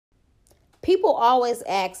People always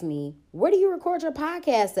ask me, where do you record your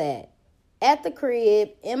podcast at? At the crib,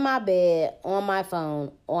 in my bed, on my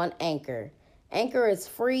phone, on Anchor. Anchor is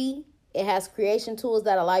free. It has creation tools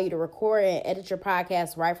that allow you to record and edit your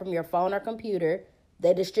podcast right from your phone or computer.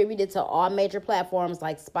 They distribute it to all major platforms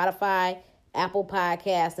like Spotify, Apple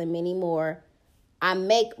Podcasts, and many more. I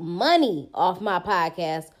make money off my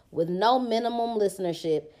podcast with no minimum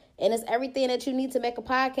listenership. And it's everything that you need to make a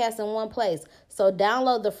podcast in one place. So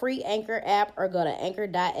download the free Anchor app or go to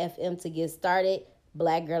anchor.fm to get started.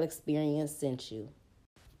 Black Girl Experience sent you.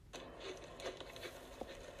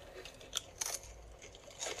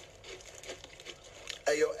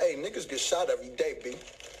 Hey, niggas get shot every day, B.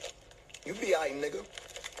 You be alright, nigga.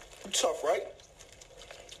 You tough, right?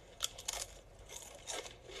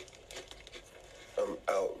 I'm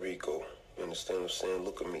out, Rico. You understand what I'm saying?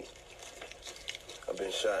 Look at me. I've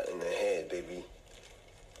been shot in the head, baby.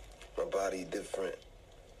 My body different.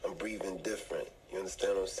 I'm breathing different. You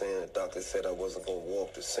understand what I'm saying? The doctor said I wasn't gonna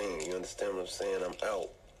walk the same. You understand what I'm saying? I'm out.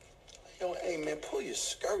 Yo, hey, man, pull your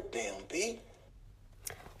skirt down, B.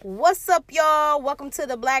 What's up, y'all? Welcome to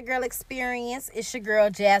the Black Girl Experience. It's your girl,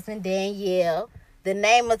 Jasmine Danielle. The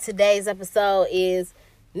name of today's episode is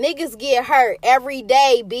Niggas Get Hurt Every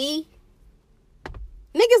Day, B.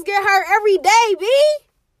 Niggas get hurt every day, B.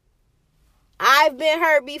 I've been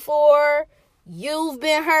hurt before. You've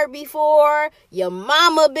been hurt before. Your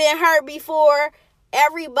mama been hurt before.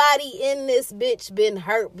 Everybody in this bitch been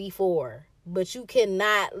hurt before. But you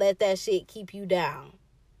cannot let that shit keep you down.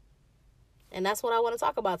 And that's what I want to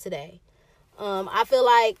talk about today. I feel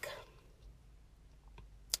like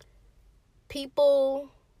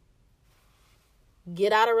people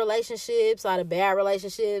get out of relationships, out of bad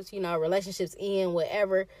relationships, relationships end,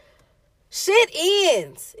 whatever. Shit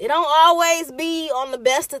ends. It don't always be on the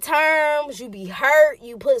best of terms. You be hurt.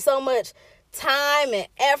 You put so much time and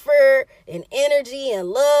effort and energy and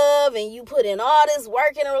love, and you put in all this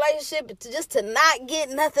work in a relationship to not get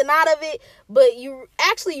nothing out of it. But you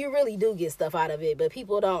really do get stuff out of it. But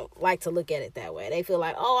people don't like to look at it that way. They feel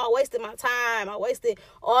like, oh, I wasted my time. I wasted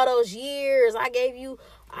all those years. I gave you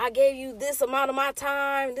this amount of my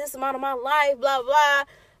time, this amount of my life, blah, blah.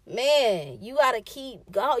 Man, you gotta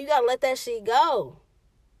keep going. You gotta let that shit go.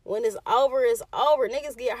 When it's over, it's over.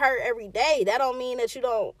 Niggas get hurt every day. That don't mean that you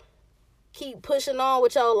don't keep pushing on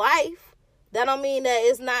with your life. That don't mean that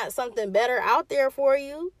it's not something better out there for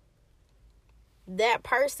you. That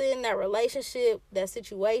person, that relationship, that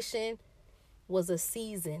situation was a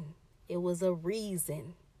season. It was a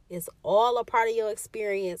reason. It's all a part of your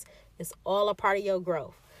experience. It's all a part of your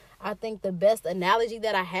growth. I think the best analogy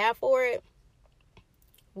that I have for it,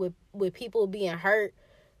 with people being hurt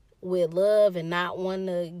with love and not wanting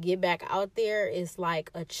to get back out there, is like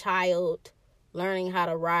a child learning how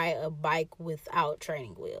to ride a bike without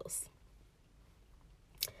training wheels.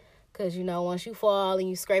 Because, once you fall and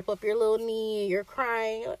you scrape up your little knee and you're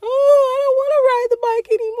crying, like, oh, I don't want to ride the bike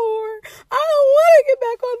anymore. I don't want to get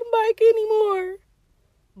back on the bike anymore.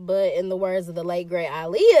 But in the words of the late, great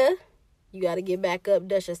Aaliyah, you got to get back up,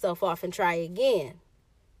 dust yourself off, and try again.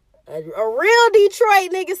 A real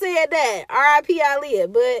Detroit nigga said that. R.I.P.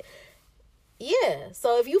 Aaliyah. But, yeah.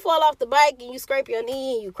 So if you fall off the bike and you scrape your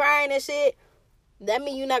knee and you crying and shit, that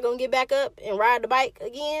mean you're not going to get back up and ride the bike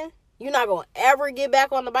again? You're not going to ever get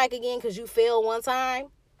back on the bike again because you failed one time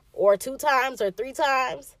or 2 times or 3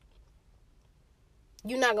 times?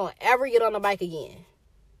 You're not going to ever get on the bike again.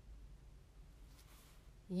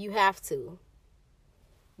 You have to.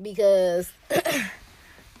 Because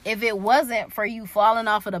if it wasn't for you falling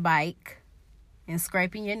off of the bike and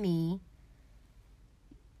scraping your knee,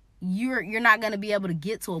 you're not going to be able to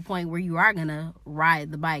get to a point where you are going to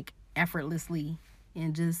ride the bike effortlessly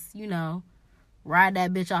and just, ride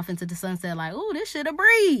that bitch off into the sunset like, ooh, this shit a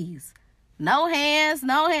breeze. No hands.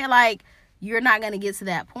 Like, you're not going to get to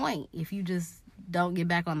that point if you just don't get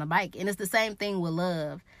back on the bike. And it's the same thing with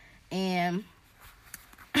love. And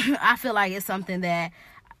I feel like it's something that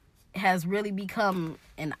has really become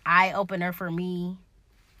an eye-opener for me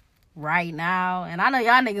right now. And I know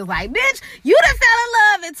y'all niggas like, bitch, you done fell in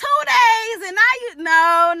love in 2 days and now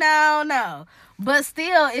you... No. But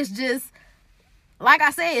still, it's just, like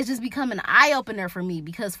I said, it's just become an eye-opener for me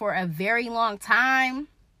because for a very long time,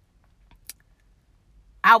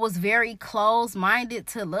 I was very closed-minded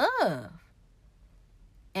to love.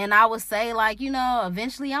 And I would say, like,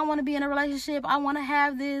 eventually I want to be in a relationship. I want to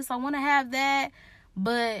have this. I want to have that.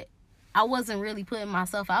 But I wasn't really putting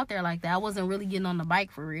myself out there like that. I wasn't really getting on the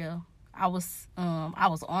bike for real. I was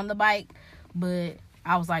on the bike, but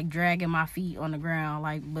I was like dragging my feet on the ground,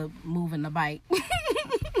 like, but moving the bike.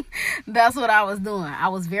 That's what I was doing. I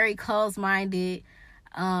was very close-minded.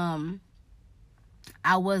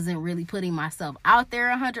 I wasn't really putting myself out there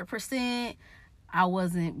 100%. I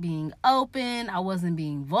wasn't being open. I wasn't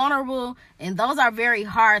being vulnerable. And those are very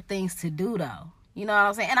hard things to do, though. You know what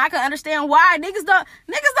I'm saying? And I can understand why niggas don't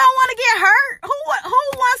want to get hurt. Who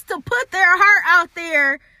wants to put their heart out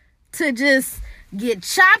there to just get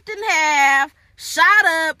chopped in half, shot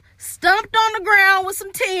up, stumped on the ground with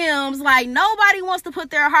some Timbs? Like, nobody wants to put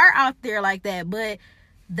their heart out there like that. But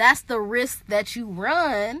that's the risk that you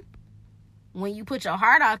run when you put your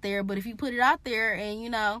heart out there. But if you put it out there and, you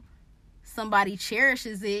know, somebody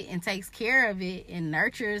cherishes it and takes care of it and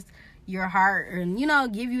nurtures your heart and, you know,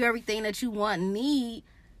 give you everything that you want and need,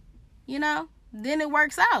 you know, then it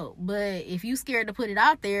works out. But if you scared to put it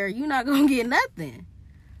out there, you're not gonna get nothing.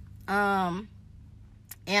 And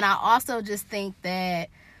I also just think that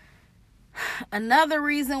another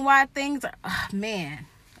reason why things are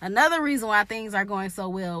going so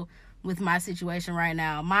well with my situation right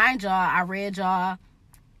now. Mind y'all, I read y'all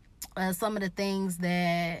some of the things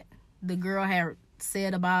that the girl had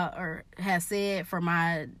said about, or has said, for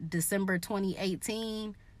my December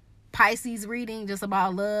 2018 Pisces reading, just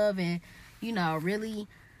about love and, you know, really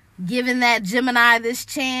giving that Gemini this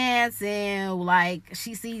chance, and like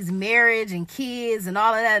she sees marriage and kids and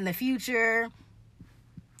all of that in the future,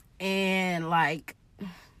 and like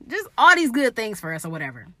just all these good things for us or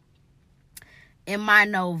whatever. In my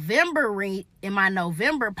November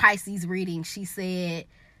Pisces reading, she said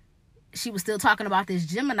she was still talking about this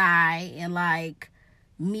Gemini and like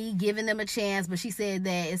me giving them a chance, but she said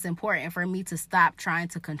that it's important for me to stop trying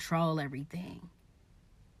to control everything.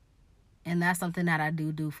 And that's something that I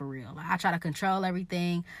do for real. Like, I try to control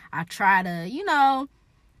everything. I try to, you know,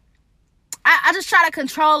 I just try to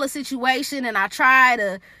control a situation, and I try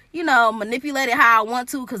to, you know, manipulate it how I want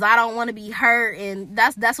to, because I don't want to be hurt. And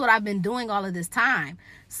that's what I've been doing all of this time.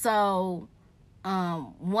 So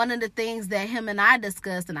one of the things that him and I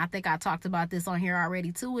discussed, and I think I talked about this on here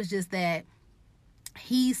already too, is just that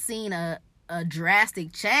he's seen a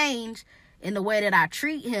drastic change in the way that I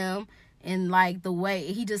treat him, and like the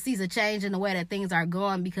way he just sees a change in the way that things are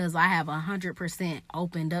going, because I have 100%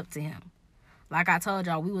 opened up to him. Like I told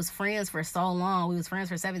y'all, we was friends for so long. We was friends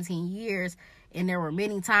for 17 years, and there were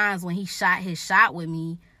many times when he shot his shot with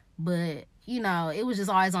me, but you know, it was just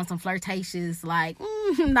always on some flirtatious, like,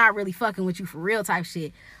 not really fucking with you for real type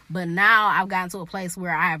shit. But now I've gotten to a place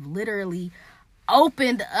where I have literally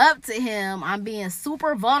opened up to him. I'm being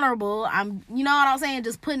super vulnerable. I'm, you know what I'm saying,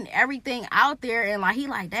 just putting everything out there, and like he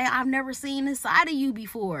like, damn, I've never seen this side of you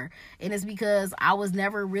before. And it's because I was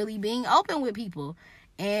never really being open with people,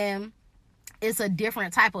 and it's a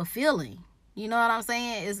different type of feeling. You know what I'm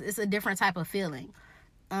saying? It's a different type of feeling.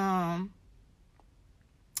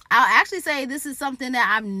 I'll actually say this is something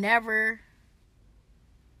that I've never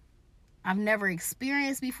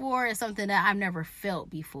experienced before. It's something that I've never felt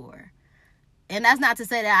before. And that's not to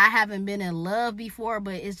say that I haven't been in love before,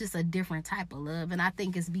 but it's just a different type of love. And I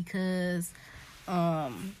think it's because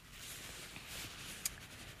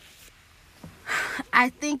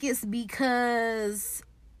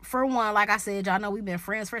for one, like I said, y'all know we've been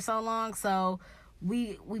friends for so long, so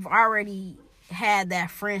we've already had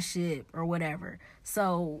that friendship or whatever.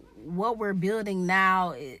 So what we're building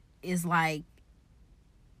now is like,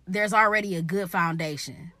 there's already a good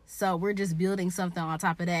foundation. So we're just building something on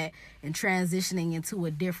top of that and transitioning into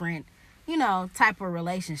a different, you know, type of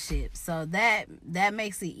relationship. So that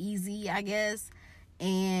makes it easy, I guess.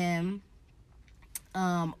 And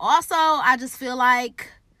also, I just feel like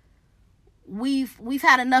we've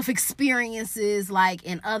had enough experiences, like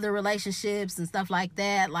in other relationships and stuff like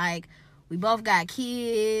that. Like, we both got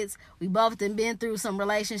kids. We both done been through some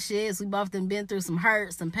relationships. We both done been through some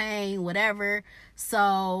hurt, some pain, whatever.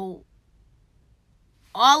 So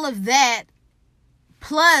all of that,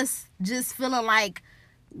 plus just feeling like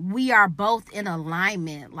we are both in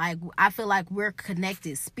alignment. Like, I feel like we're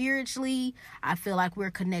connected spiritually. I feel like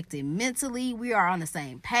we're connected mentally. We are on the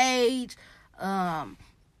same page. I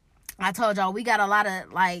told y'all we got a lot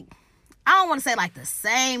of, like, I don't want to say like the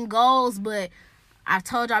same goals, but I've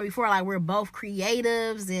told y'all before, like, we're both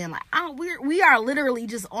creatives, and like we are literally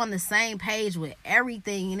just on the same page with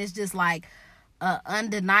everything, and it's just like a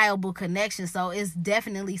undeniable connection. So it's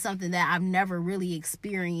definitely something that I've never really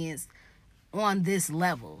experienced on this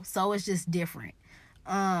level. So it's just different.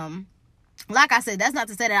 Like I said, that's not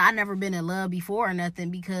to say that I've never been in love before or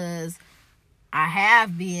nothing, because I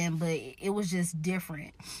have been, but it was just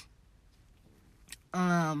different.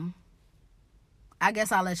 I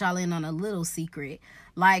guess I'll let y'all in on a little secret.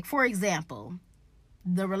 Like, for example,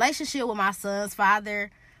 the relationship with my son's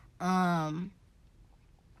father,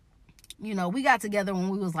 you know, we got together when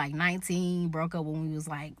we was like 19, broke up when we was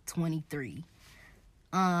like 23.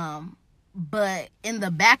 But in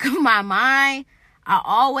the back of my mind, I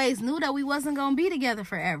always knew that we wasn't gonna be together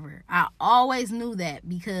forever. I always knew that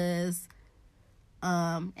because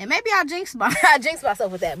and maybe I jinxed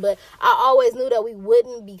myself with that, but I always knew that we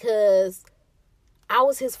wouldn't because I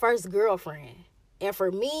was his first girlfriend. And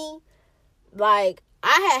for me, like,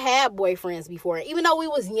 I had boyfriends before. Even though we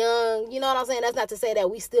was young, you know what I'm saying? That's not to say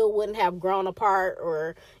that we still wouldn't have grown apart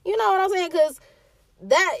or, you know what I'm saying? Because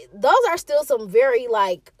those are still some very,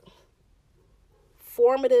 like,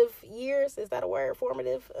 formative years. Is that a word?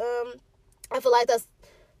 Formative? I feel like that's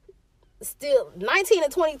still 19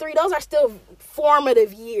 and 23. Those are still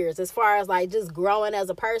formative years as far as, like, just growing as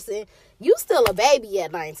a person. You still a baby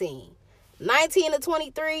at 19. 19 to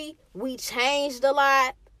 23, we changed a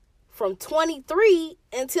lot. From 23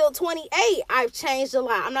 until 28, I've changed a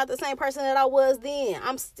lot. I'm not the same person that I was then.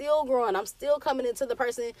 I'm still growing. I'm still coming into the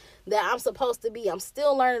person that I'm supposed to be. I'm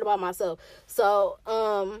still learning about myself. So,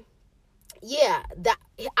 yeah,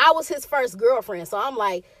 I was his first girlfriend. So I'm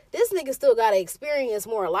like, this nigga still got to experience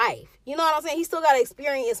more life. You know what I'm saying? He still got to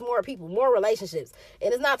experience more people, more relationships.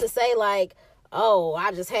 And it's not to say like, oh,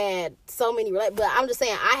 I just had so many, but I'm just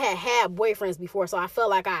saying I had boyfriends before. So I felt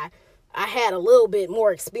like I had a little bit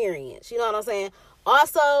more experience. You know what I'm saying?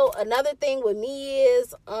 Also, another thing with me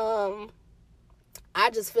is, I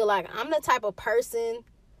just feel like I'm the type of person,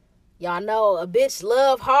 y'all know, a bitch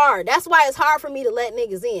love hard. That's why it's hard for me to let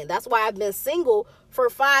niggas in. That's why I've been single for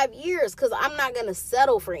 5 years, because I'm not going to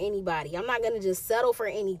settle for anybody. I'm not going to just settle for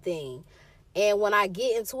anything. And when I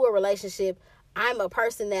get into a relationship, I'm a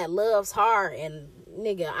person that loves hard. And,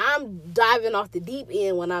 nigga, I'm diving off the deep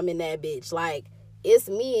end when I'm in that bitch. Like, it's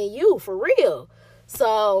me and you, for real.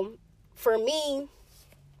 So, for me,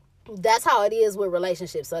 that's how it is with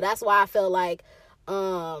relationships. So, that's why I felt like,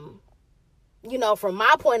 you know, from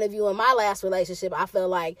my point of view, in my last relationship, I felt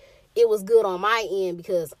like it was good on my end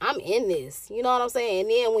because I'm in this. You know what I'm saying? And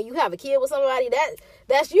then when you have a kid with somebody,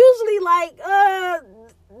 that's usually like,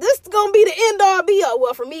 this is going to be the end all be all.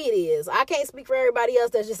 Well, for me, it is. I can't speak for everybody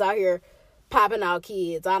else that's just out here popping out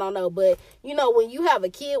kids. I don't know. But, you know, when you have a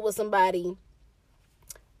kid with somebody,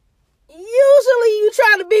 usually you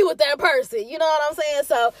try to be with that person. You know what I'm saying?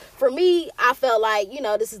 So for me, I felt like, you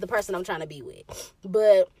know, this is the person I'm trying to be with.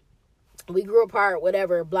 But we grew apart,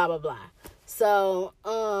 whatever, blah, blah, blah. So,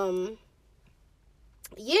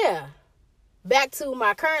 yeah. Back to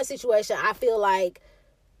my current situation, I feel like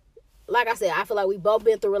I said, I feel like we both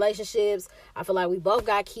been through relationships. I feel like we both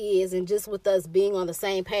got kids. And just with us being on the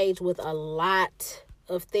same page with a lot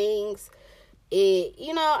of things,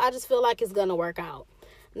 I just feel like it's going to work out.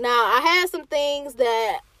 Now, I had some things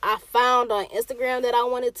that I found on Instagram that I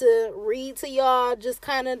wanted to read to y'all, just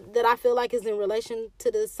kind of that I feel like is in relation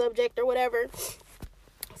to the subject or whatever.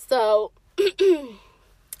 So,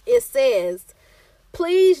 it says,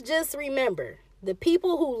 please just remember, the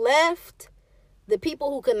people who left, the people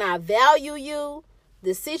who could not value you,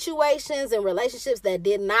 the situations and relationships that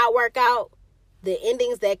did not work out, the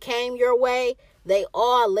endings that came your way, they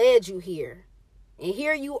all led you here. And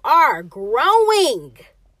here you are, growing.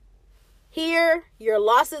 Here, your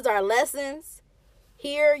losses are lessons.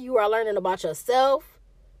 Here, you are learning about yourself.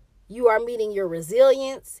 You are meeting your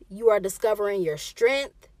resilience. You are discovering your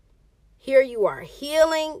strength. Here, you are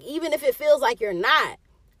healing, even if it feels like you're not.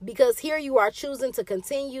 Because here, you are choosing to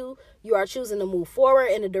continue. You are choosing to move forward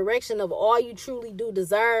in the direction of all you truly do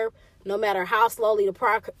deserve, no matter how slowly the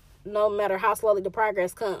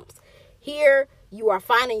progress comes. Here, you are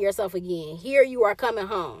finding yourself again. Here, you are coming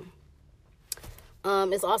home.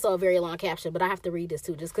 It's also a very long caption, but I have to read this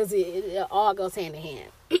too, just because it all goes hand in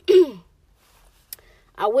hand.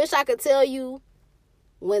 I wish I could tell you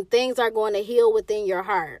when things are going to heal within your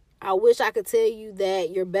heart. I wish I could tell you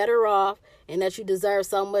that you're better off and that you deserve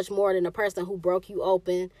so much more than the person who broke you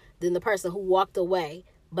open, than the person who walked away.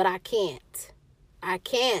 But I can't. I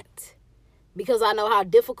can't. Because I know how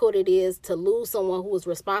difficult it is to lose someone who was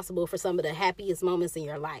responsible for some of the happiest moments in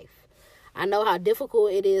your life. I know how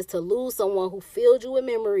difficult it is to lose someone who filled you with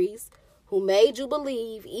memories, who made you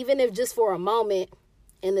believe, even if just for a moment,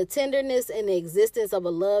 in the tenderness and the existence of a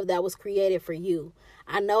love that was created for you.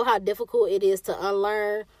 I know how difficult it is to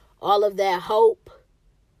unlearn all of that hope,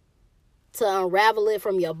 to unravel it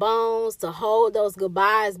from your bones, to hold those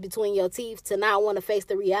goodbyes between your teeth, to not want to face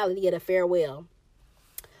the reality of the farewell.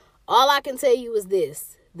 All I can tell you is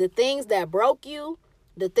this: the things that broke you,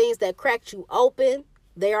 the things that cracked you open,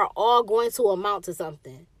 they are all going to amount to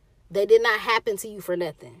something. They did not happen to you for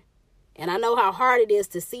nothing. And I know how hard it is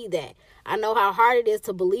to see that. I know how hard it is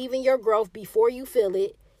to believe in your growth before you feel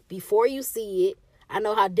it, before you see it. I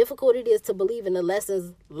know how difficult it is to believe in the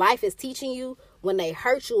lessons life is teaching you when they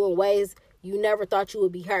hurt you in ways you never thought you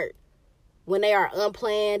would be hurt, when they are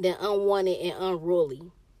unplanned and unwanted and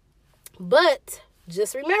unruly. But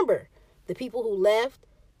just remember, the people who left,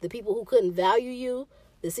 the people who couldn't value you,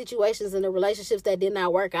 the situations and the relationships that did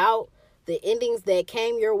not work out, the endings that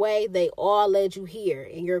came your way, they all led you here,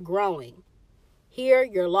 and you're growing. Here,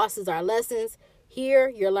 your losses are lessons. Here,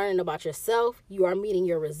 you're learning about yourself. You are meeting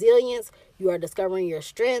your resilience. You are discovering your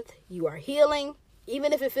strength. You are healing,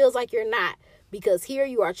 even if it feels like you're not. Because here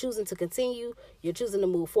you are choosing to continue. You're choosing to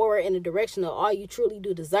move forward in the direction of all you truly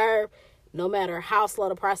do deserve, no matter how slow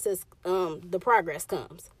the progress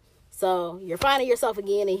comes. So you're finding yourself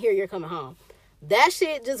again, and here you're coming home. That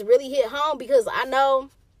shit just really hit home, because I know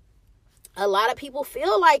a lot of people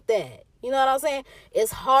feel like that. You know what I'm saying?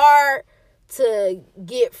 It's hard to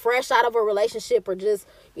get fresh out of a relationship, or just,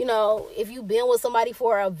 you know, if you've been with somebody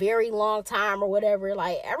for a very long time or whatever,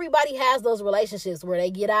 like, everybody has those relationships where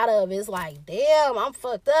they get out of, it's like, damn, I'm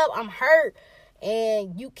fucked up, I'm hurt,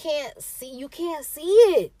 and you can't see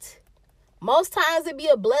it. Most times it be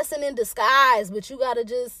a blessing in disguise, but you gotta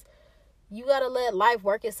let life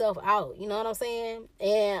work itself out. You know what I'm saying?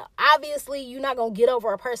 And obviously you're not gonna get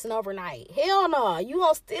over a person overnight. Hell no. You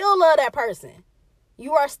gonna still love that person.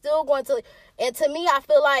 You are still going to. And to me, I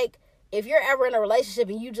feel like if you're ever in a relationship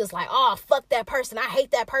and you just like, oh, fuck that person, I hate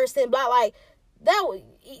that person, blah, like, that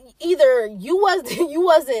either you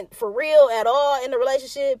wasn't for real at all in the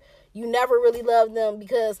relationship, you never really loved them,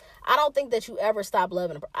 because I don't think that you ever stop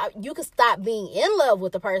loving them. You could stop being in love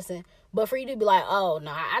with the person, but for you to be like, oh, no,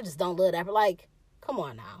 I just don't love that. But, like, come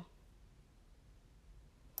on now.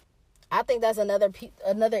 I think that's another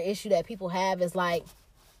issue that people have, is like,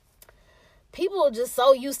 people are just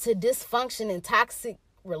so used to dysfunction and toxic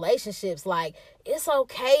relationships. Like, it's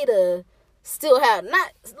okay to still have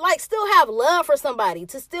love for somebody,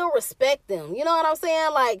 to still respect them. You know what I'm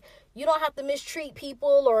saying? Like, you don't have to mistreat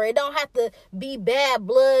people, or it don't have to be bad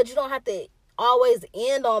blood. You don't have to always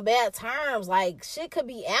end on bad terms. Like, shit could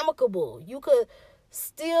be amicable. You could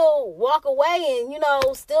still walk away and, you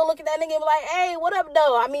know, still look at that nigga and be like, hey, what up,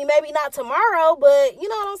 though? I mean, maybe not tomorrow, but you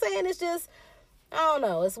know what I'm saying? It's just, I don't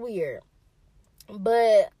know. It's weird.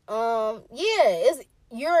 But, it's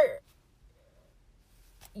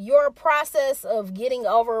your process of getting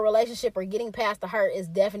over a relationship or getting past the hurt is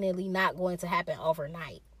definitely not going to happen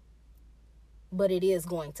overnight. But it is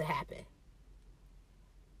going to happen.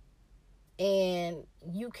 And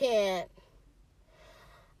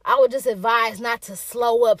I would just advise not to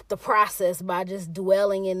slow up the process by just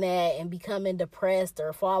dwelling in that and becoming depressed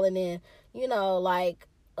or falling in, you know, like,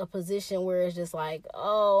 a position where it's just like,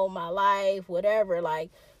 oh, my life, whatever. Like,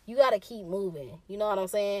 you got to keep moving. You know what I'm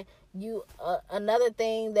saying? Another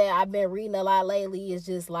thing that I've been reading a lot lately is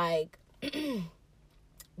just like,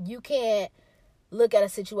 you can't look at a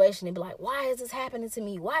situation and be like, why is this happening to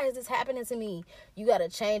me? Why is this happening to me? You got to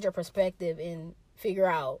change your perspective and figure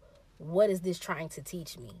out, what is this trying to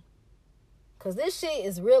teach me? Because this shit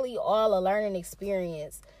is really all a learning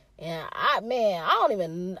experience. And I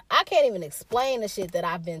can't even explain the shit that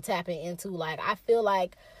I've been tapping into. Like, I feel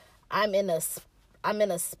like I'm in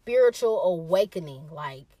a spiritual awakening.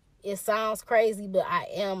 Like, it sounds crazy, but I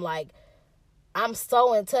am. Like, I'm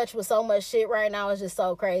so in touch with so much shit right now. It's just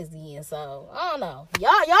so crazy. And so, I don't know.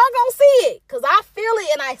 Y'all gonna see it, because I feel it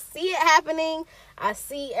and I see it happening. I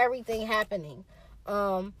see everything happening.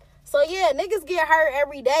 So yeah, niggas get hurt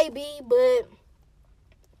every day, but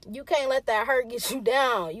you can't let that hurt get you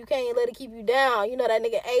down. You can't let it keep you down. You know, that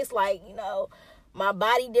nigga Ace, like, you know, my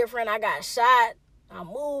body different. I got shot. I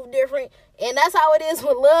move different. And that's how it is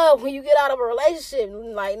with love when you get out of a relationship.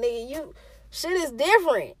 Like, nigga, shit is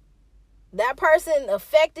different. That person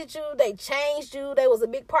affected you. They changed you. They was a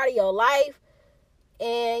big part of your life.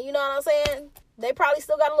 And you know what I'm saying? They probably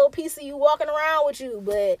still got a little piece of you walking around with you.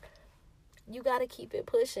 But you got to keep it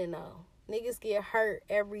pushing, though. Niggas get hurt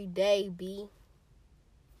every day, B.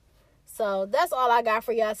 So that's all I got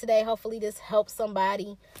for y'all today. Hopefully this helps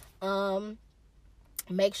somebody.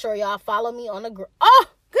 Make sure y'all follow me on the good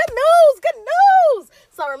news.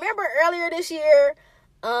 So remember earlier this year,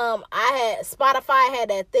 Spotify had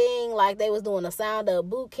that thing, like, they was doing a Sound Up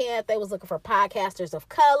boot camp. They was looking for podcasters of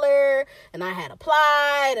color, and I had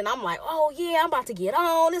applied, and I'm like, oh yeah, I'm about to get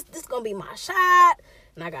on. This gonna be my shot.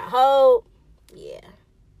 And I got hope. Yeah.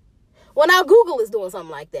 Well, now Google is doing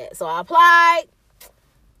something like that. So I applied.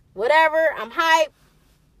 Whatever, I'm hyped.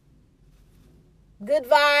 Good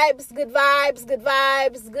vibes,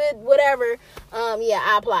 good whatever.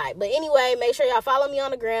 I applied. But anyway, make sure y'all follow me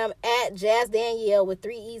on the gram at Jazz Danielle with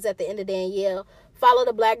 3 E's at the end of Danielle. Follow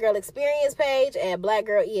the Black Girl Experience page at Black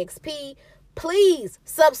Girl EXP. Please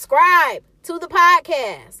subscribe to the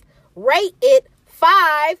podcast. Rate it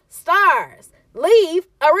 5 stars. Leave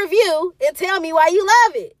a review and tell me why you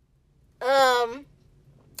love it.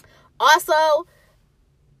 Also,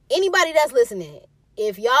 anybody that's listening,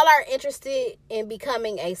 if y'all are interested in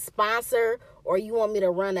becoming a sponsor or you want me to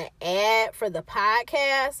run an ad for the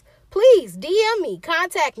podcast, please DM me,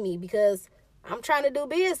 contact me, because I'm trying to do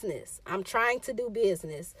business.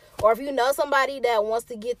 Or if you know somebody that wants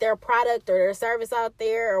to get their product or their service out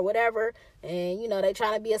there or whatever, and they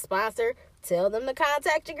trying to be a sponsor, tell them to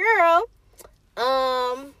contact your girl.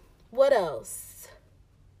 What else?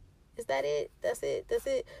 Is that it? That's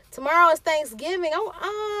it. Tomorrow is Thanksgiving.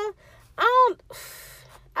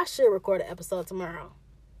 I should record an episode tomorrow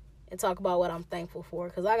and talk about what I'm thankful for,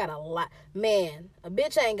 because I got a lot. Man, a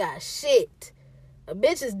bitch ain't got shit. A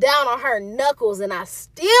bitch is down on her knuckles, and I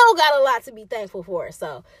still got a lot to be thankful for.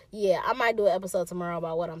 So, yeah, I might do an episode tomorrow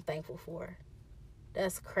about what I'm thankful for.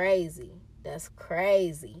 That's crazy.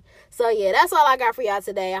 So, yeah, that's all I got for y'all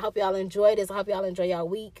today. I hope y'all enjoy this. I hope y'all enjoy y'all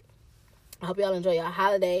week. I hope y'all enjoy y'all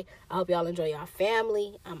holiday. I hope y'all enjoy y'all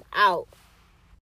family. I'm out.